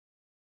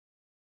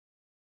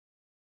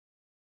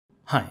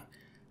Hi,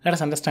 let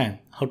us understand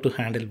how to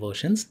handle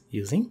versions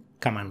using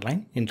command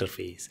line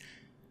interface.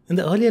 In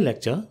the earlier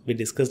lecture, we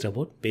discussed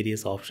about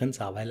various options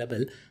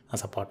available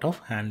as a part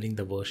of handling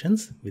the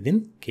versions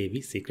within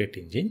KV secret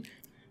engine.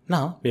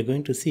 Now we are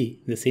going to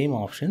see the same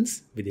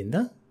options within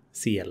the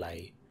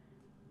CLI.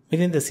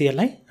 Within the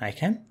CLI, I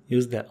can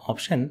use the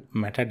option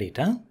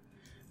metadata,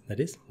 that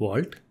is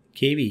Vault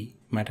KV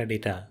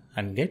metadata,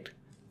 and get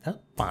the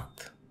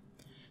path.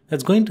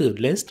 That's going to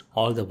list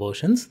all the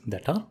versions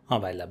that are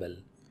available.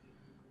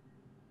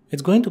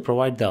 It's going to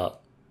provide the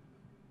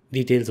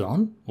details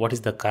on what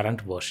is the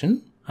current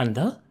version and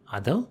the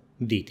other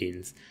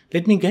details.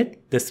 Let me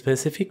get the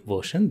specific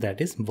version, that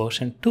is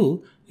version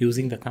 2,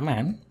 using the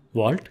command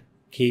vault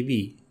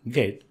kv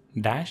get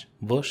dash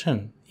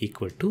version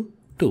equal to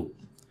 2.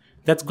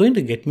 That's going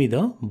to get me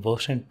the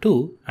version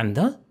 2 and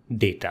the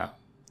data.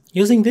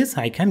 Using this,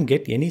 I can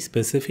get any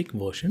specific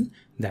version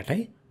that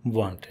I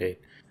wanted.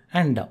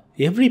 And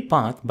every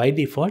path by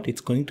default,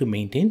 it's going to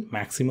maintain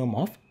maximum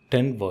of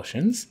 10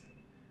 versions.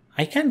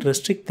 I can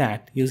restrict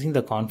that using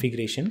the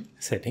configuration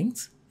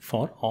settings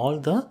for all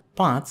the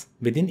paths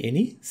within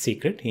any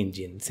secret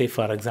engine. Say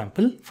for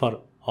example, for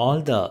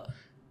all the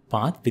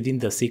paths within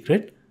the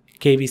secret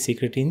KV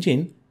secret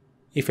engine,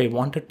 if I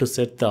wanted to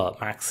set the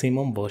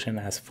maximum version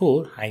as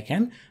 4, I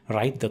can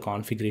write the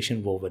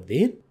configuration over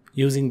there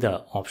using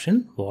the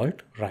option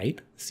vault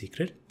write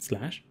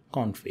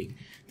secret/config.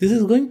 This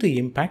is going to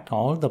impact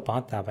all the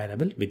paths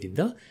available within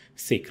the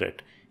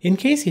secret. In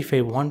case if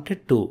I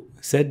wanted to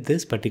set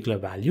this particular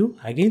value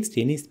against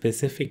any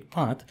specific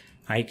path,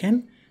 I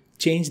can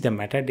change the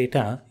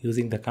metadata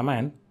using the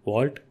command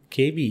vault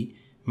kv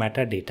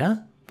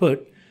metadata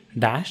put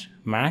dash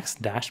max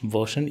dash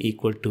version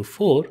equal to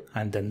 4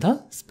 and then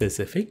the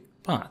specific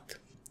path.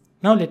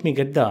 Now let me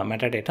get the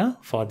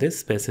metadata for this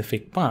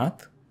specific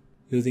path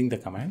using the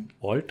command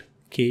vault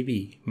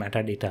kv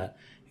metadata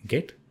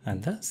get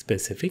and the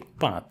specific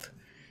path.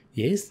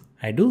 Yes,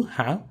 I do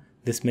have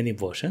this many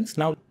versions.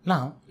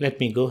 Now let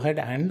me go ahead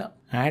and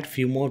add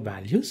few more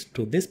values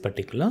to this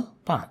particular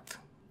path.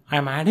 I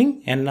am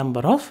adding n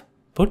number of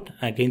put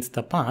against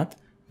the path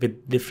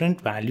with different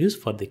values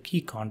for the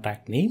key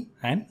contact name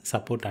and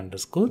support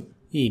underscore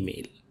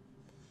email.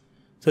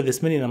 So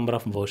this many number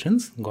of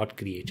versions got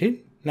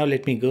created. Now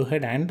let me go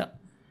ahead and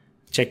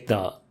check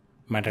the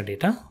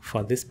metadata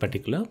for this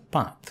particular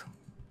path.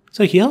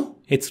 So here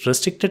it's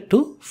restricted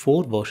to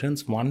 4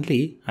 versions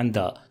only and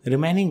the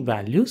remaining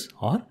values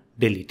are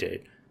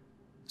deleted.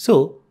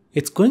 So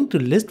it's going to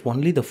list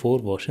only the 4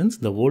 versions.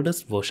 The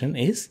oldest version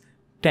is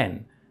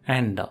 10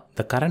 and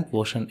the current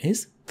version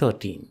is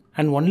 13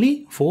 and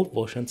only 4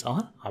 versions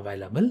are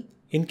available.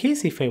 In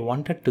case if I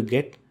wanted to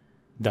get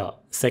the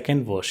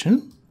second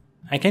version,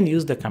 I can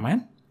use the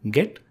command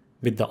get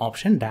with the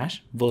option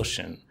dash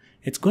version.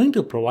 It's going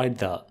to provide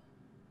the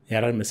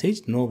error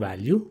message no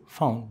value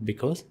found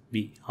because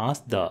we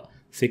asked the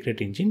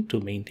secret engine to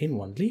maintain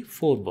only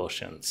 4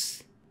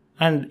 versions.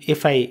 And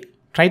if I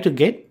try to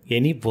get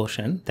any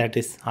version that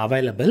is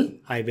available,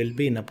 I will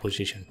be in a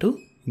position to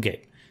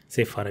get.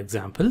 Say for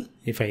example,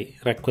 if I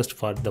request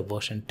for the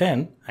version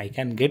 10, I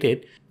can get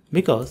it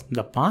because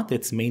the path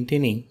it's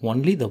maintaining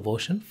only the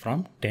version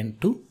from 10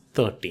 to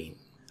 13.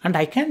 And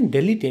I can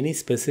delete any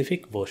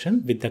specific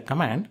version with the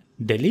command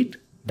delete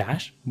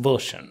dash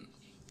version.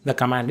 The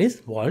command is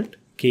vault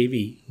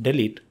kv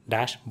delete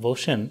dash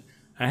version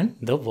and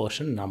the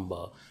version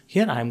number.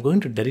 Here I am going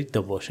to delete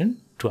the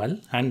version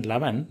 12 and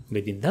 11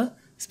 within the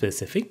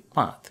specific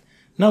path.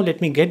 Now let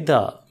me get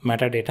the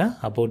metadata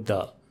about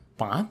the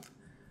path.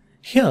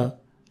 Here,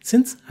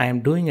 since I am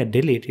doing a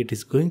delete, it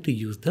is going to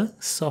use the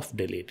soft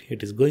delete.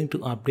 It is going to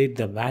update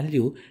the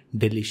value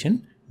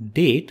deletion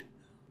date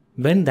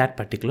when that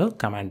particular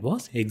command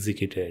was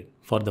executed.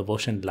 For the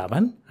version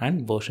 11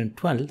 and version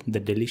 12, the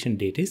deletion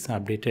date is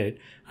updated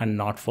and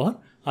not for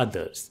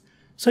others.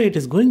 So it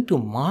is going to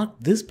mark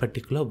this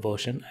particular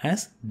version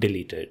as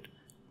deleted.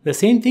 The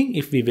same thing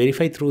if we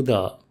verify through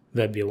the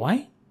web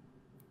UI.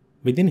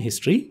 Within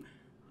history,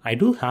 I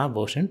do have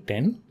version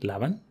 10,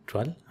 11,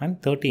 12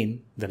 and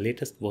 13. The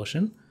latest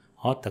version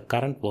or the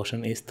current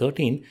version is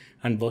 13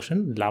 and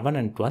version 11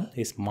 and 12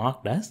 is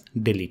marked as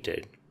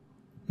deleted.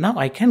 Now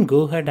I can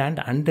go ahead and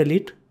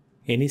undelete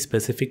any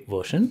specific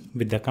version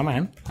with the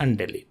command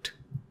undelete.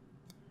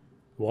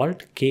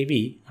 Vault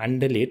kv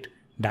undelete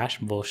dash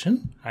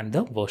version and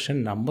the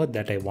version number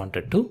that I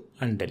wanted to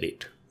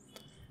undelete.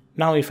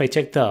 Now if I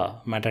check the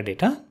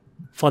metadata,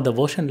 for the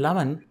version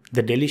 11,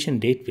 the deletion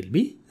date will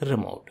be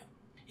removed.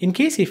 In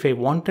case if I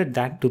wanted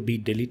that to be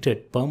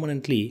deleted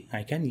permanently,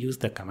 I can use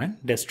the command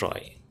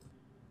destroy.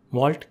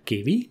 Vault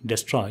kv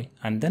destroy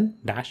and then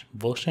dash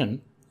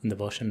version and the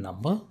version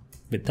number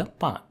with the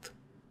path.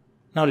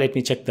 Now let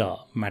me check the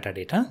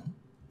metadata.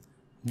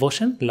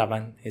 Version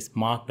 11 is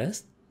marked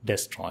as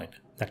destroyed.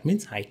 That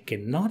means I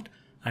cannot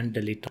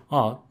undelete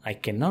or I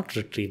cannot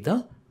retrieve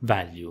the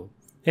value.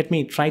 Let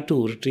me try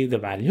to retrieve the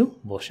value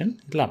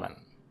version 11.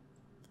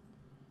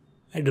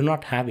 I do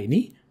not have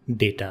any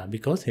data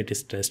because it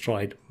is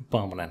destroyed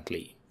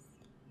permanently.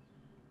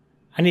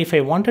 And if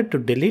I wanted to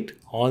delete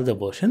all the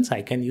versions,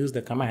 I can use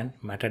the command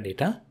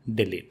metadata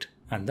delete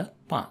and the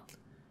path.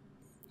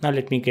 Now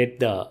let me get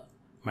the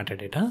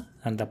metadata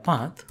and the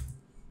path.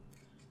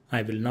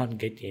 I will not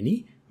get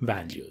any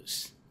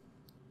values.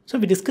 So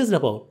we discussed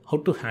about how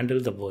to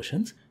handle the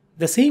versions.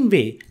 The same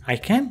way, I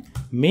can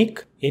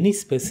make any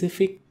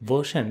specific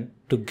version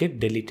to get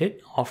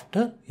deleted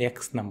after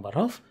X number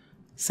of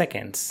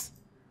seconds.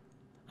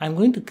 I'm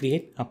going to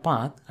create a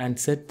path and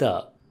set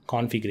the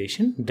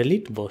configuration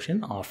delete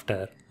version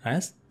after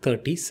as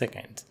 30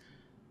 seconds.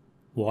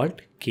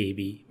 Vault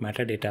kb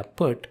metadata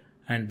put,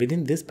 and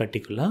within this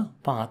particular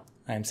path,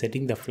 I am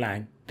setting the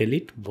flag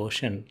delete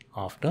version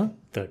after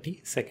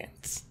 30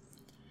 seconds.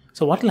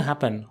 So what will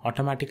happen?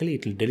 Automatically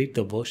it will delete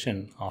the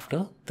version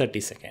after 30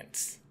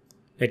 seconds.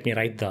 Let me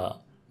write the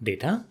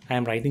data. I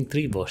am writing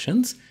 3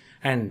 versions,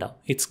 and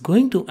it's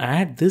going to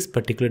add this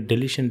particular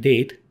deletion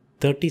date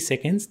 30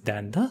 seconds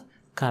than the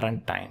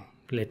current time.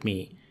 Let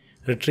me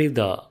retrieve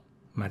the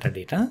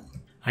metadata.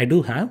 I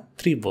do have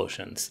 3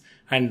 versions,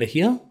 and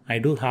here I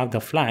do have the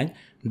flag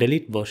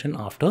delete version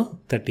after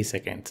 30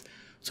 seconds.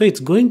 So it's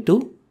going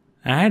to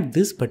add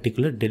this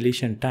particular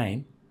deletion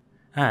time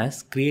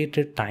as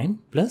created time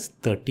plus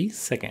 30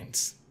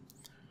 seconds.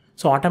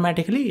 So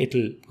automatically it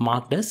will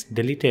mark as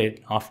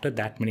deleted after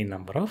that many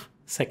number of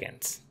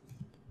seconds.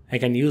 I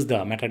can use the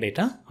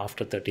metadata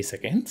after 30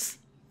 seconds,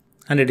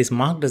 and it is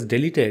marked as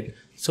deleted,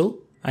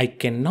 so I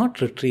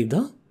cannot retrieve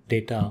the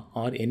data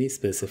or any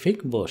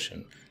specific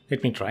version.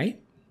 Let me try.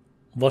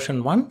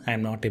 Version 1 I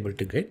am not able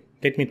to get.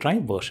 Let me try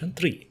version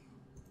 3.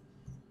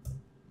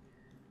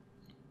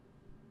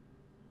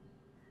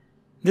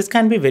 This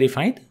can be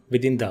verified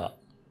within the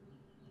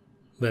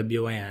web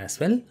UI as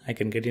well. I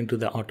can get into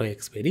the auto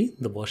expiry.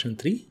 The version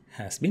 3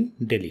 has been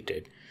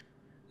deleted.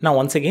 Now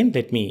once again,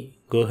 let me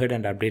go ahead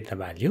and update the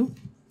value.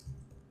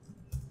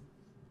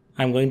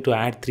 I'm going to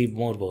add 3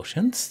 more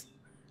versions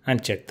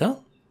and check the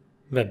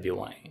web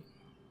UI.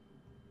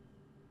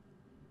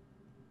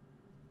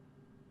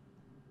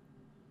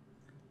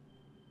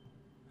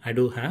 I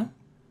do have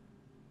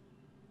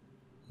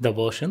the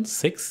versions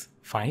 6,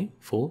 5,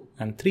 4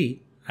 and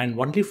 3, and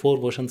only 4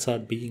 versions are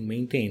being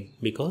maintained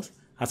because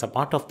as a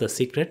part of the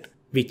secret,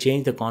 we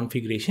change the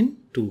configuration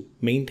to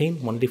maintain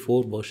only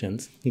 4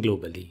 versions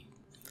globally.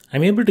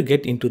 I'm able to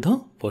get into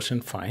the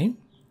version 5,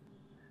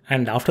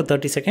 and after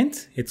 30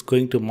 seconds, it's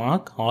going to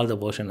mark all the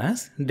version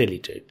as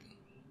deleted.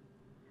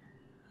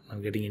 I'm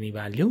not getting any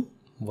value.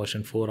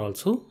 Version 4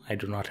 also, I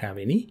do not have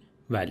any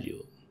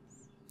value.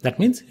 That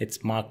means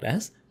it's marked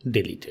as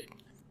deleted.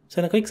 So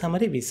in a quick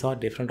summary, we saw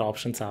different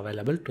options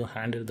available to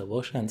handle the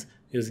versions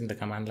using the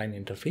command line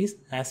interface,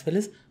 as well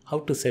as how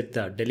to set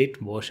the delete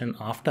version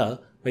after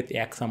with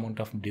X amount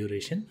of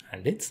duration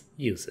and its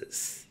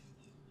uses.